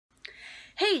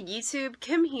Hey YouTube,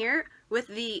 Kim here with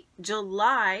the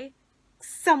July,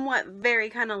 somewhat very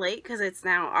kind of late because it's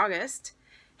now August,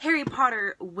 Harry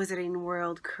Potter Wizarding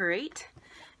World crate.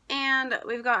 And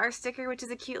we've got our sticker, which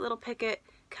is a cute little picket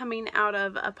coming out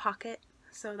of a pocket.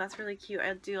 So that's really cute.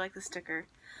 I do like the sticker.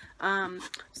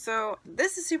 So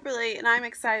this is super late and I'm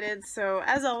excited. So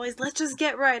as always, let's just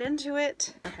get right into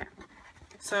it. Okay.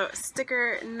 So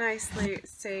sticker nicely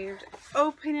saved.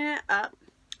 Opening it up.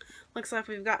 Looks like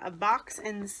we've got a box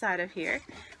inside of here,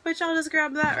 which I'll just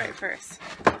grab that right first.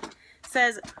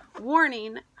 Says,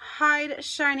 warning, hide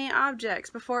shiny objects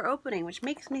before opening, which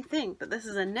makes me think that this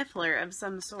is a niffler of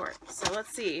some sort. So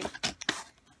let's see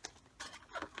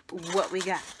what we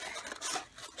got.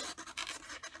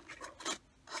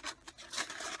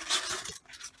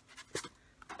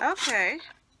 Okay,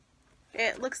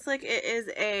 it looks like it is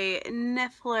a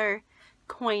niffler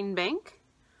coin bank.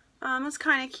 It's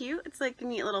kind of cute. It's like a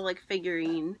neat little like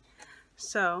figurine.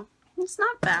 So it's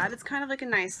not bad. It's kind of like a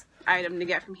nice item to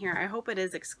get from here. I hope it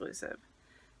is exclusive.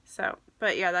 So,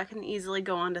 but yeah, that can easily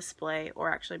go on display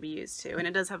or actually be used too. And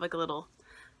it does have like a little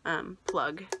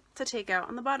plug to take out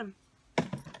on the bottom.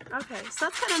 Okay, so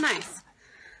that's kind of nice.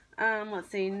 Let's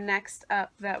see, next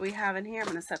up that we have in here, I'm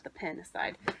going to set the pin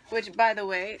aside. Which, by the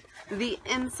way, the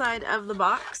inside of the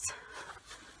box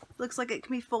looks like it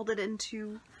can be folded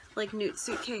into like Newt's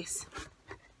suitcase.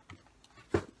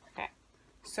 Okay,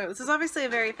 so this is obviously a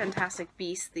very Fantastic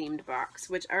Beasts themed box,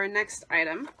 which our next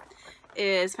item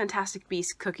is Fantastic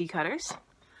Beasts cookie cutters.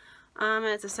 And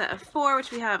it's a set of 4,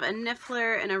 which we have a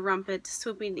niffler and a rumpet,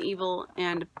 swooping evil,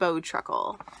 and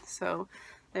bowtruckle. So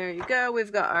there you go.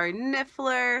 We've got our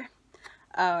niffler,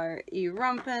 our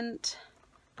erumpent,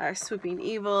 our swooping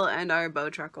evil, and our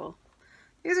bowtruckle.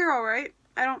 These are alright.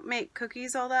 I don't make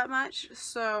cookies all that much,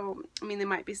 so, I mean, they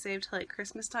might be saved to like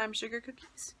Christmas time sugar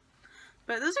cookies.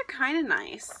 But those are kind of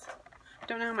nice.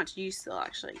 Don't know how much use they'll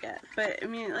actually get, but I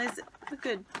mean, it's a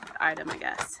good item, I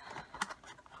guess.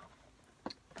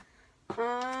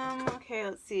 Okay,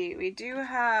 let's see. We do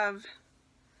have,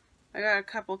 I got a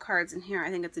couple cards in here.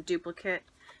 I think it's a duplicate,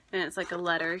 and it's like a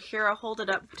letter. Here, I'll hold it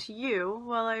up to you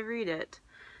while I read it.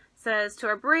 Says, to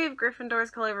our brave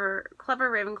Gryffindors, clever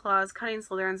Ravenclaws, cunning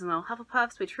Slytherins, and little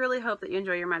Hufflepuffs, we truly hope that you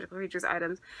enjoy your magical creatures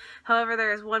items. However,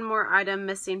 there is one more item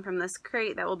missing from this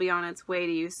crate that will be on its way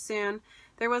to you soon.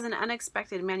 There was an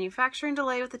unexpected manufacturing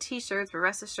delay with the t-shirts, but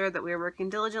rest assured that we are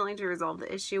working diligently to resolve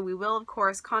the issue. We will, of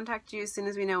course, contact you as soon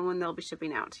as we know when they'll be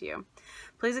shipping out to you.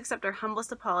 Please accept our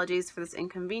humblest apologies for this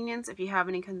inconvenience. If you have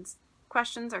any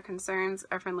questions or concerns,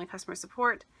 our friendly customer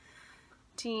support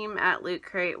team at Loot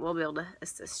Crate will be able to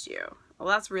assist you. Well,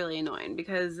 that's really annoying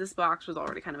because this box was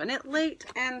already kind of a bit late,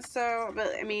 and so,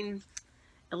 but I mean,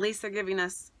 at least they're giving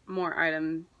us more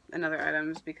items and other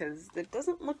items because it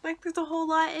doesn't look like there's a whole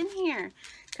lot in here.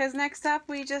 Because next up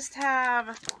we just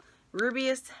have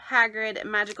Rubius Hagrid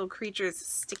Magical Creatures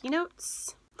sticky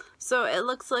notes. So it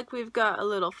looks like we've got a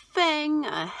little Fang,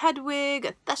 a Hedwig,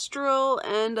 a Thestral,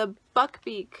 and a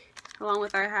Buckbeak, along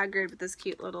with our Hagrid with this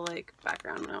cute little like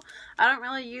background note. I don't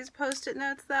really use post-it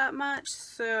notes that much,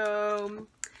 so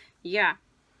yeah.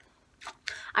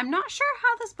 I'm not sure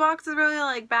how this box is really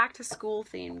like back to school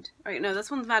themed. Alright, no, this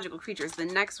one's Magical Creatures. The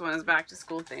next one is back to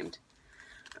school themed.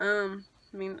 I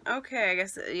mean, okay, I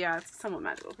guess, yeah, it's somewhat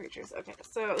Magical Creatures. Okay,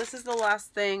 so this is the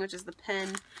last thing, which is the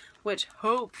pen, which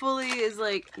hopefully is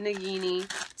like Nagini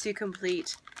to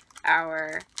complete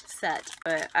our set,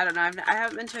 but I don't know, I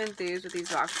haven't been too enthused with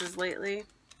these boxes lately,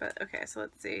 but okay, so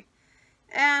let's see.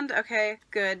 And okay,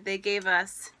 good, they gave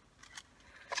us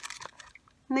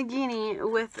Nagini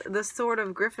with the Sword of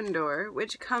Gryffindor,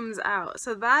 which comes out.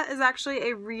 So that is actually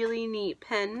a really neat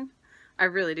pen. I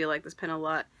really do like this pen a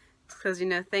lot, because, you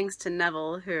know, thanks to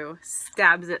Neville, who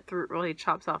stabs it through, well, he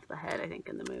chops off the head, I think,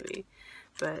 in the movie,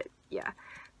 but yeah.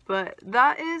 But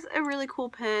that is a really cool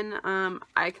pen.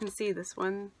 I can see this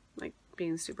one like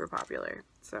being super popular,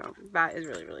 so that is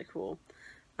really, really cool.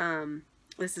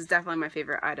 This is definitely my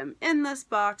favorite item in this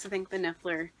box. I think the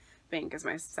Niffler Bank is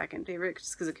my second favorite,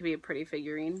 just because it could be a pretty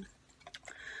figurine.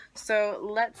 So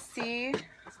let's see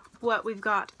what we've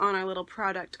got on our little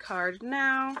product card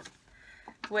now,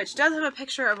 which does have a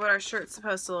picture of what our shirt's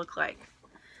supposed to look like.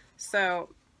 So,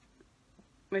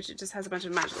 which it just has a bunch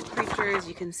of magical creatures.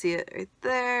 You can see it right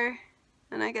there.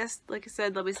 And I guess, like I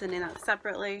said, they'll be sending that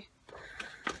separately.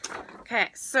 Okay,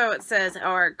 so it says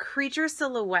our creature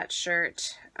silhouette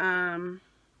shirt.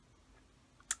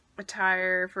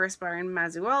 Attire for aspiring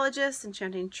mazoologists.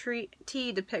 Enchanting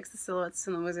tea depicts the silhouettes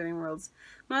in the Wizarding World's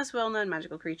most well-known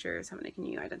magical creatures. How many can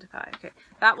you identify? Okay,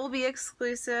 that will be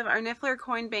exclusive. Our Niffler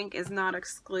coin bank is not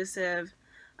exclusive.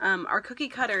 Our cookie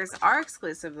cutters are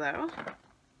exclusive though.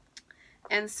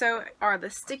 And so are the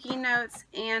sticky notes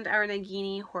and our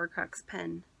Nagini Horcrux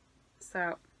pen.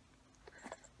 So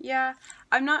yeah,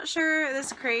 I'm not sure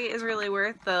this crate is really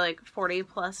worth the like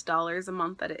 $40+ a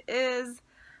month that it is,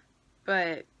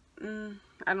 but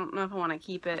I don't know if I want to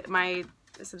keep it. My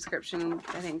subscription,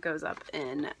 I think, goes up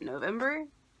in November.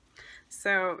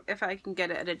 So if I can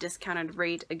get it at a discounted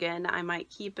rate again, I might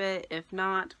keep it. If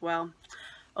not, well,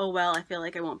 oh well, I feel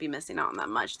like I won't be missing out on that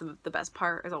much. The best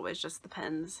part is always just the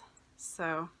pens.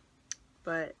 So,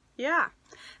 but yeah.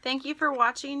 Thank you for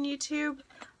watching, YouTube.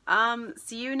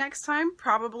 See you next time.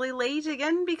 Probably late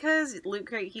again because Loot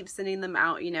Crate keeps sending them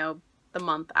out, you know, the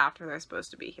month after they're supposed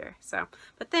to be here. So,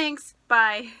 but thanks.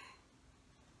 Bye.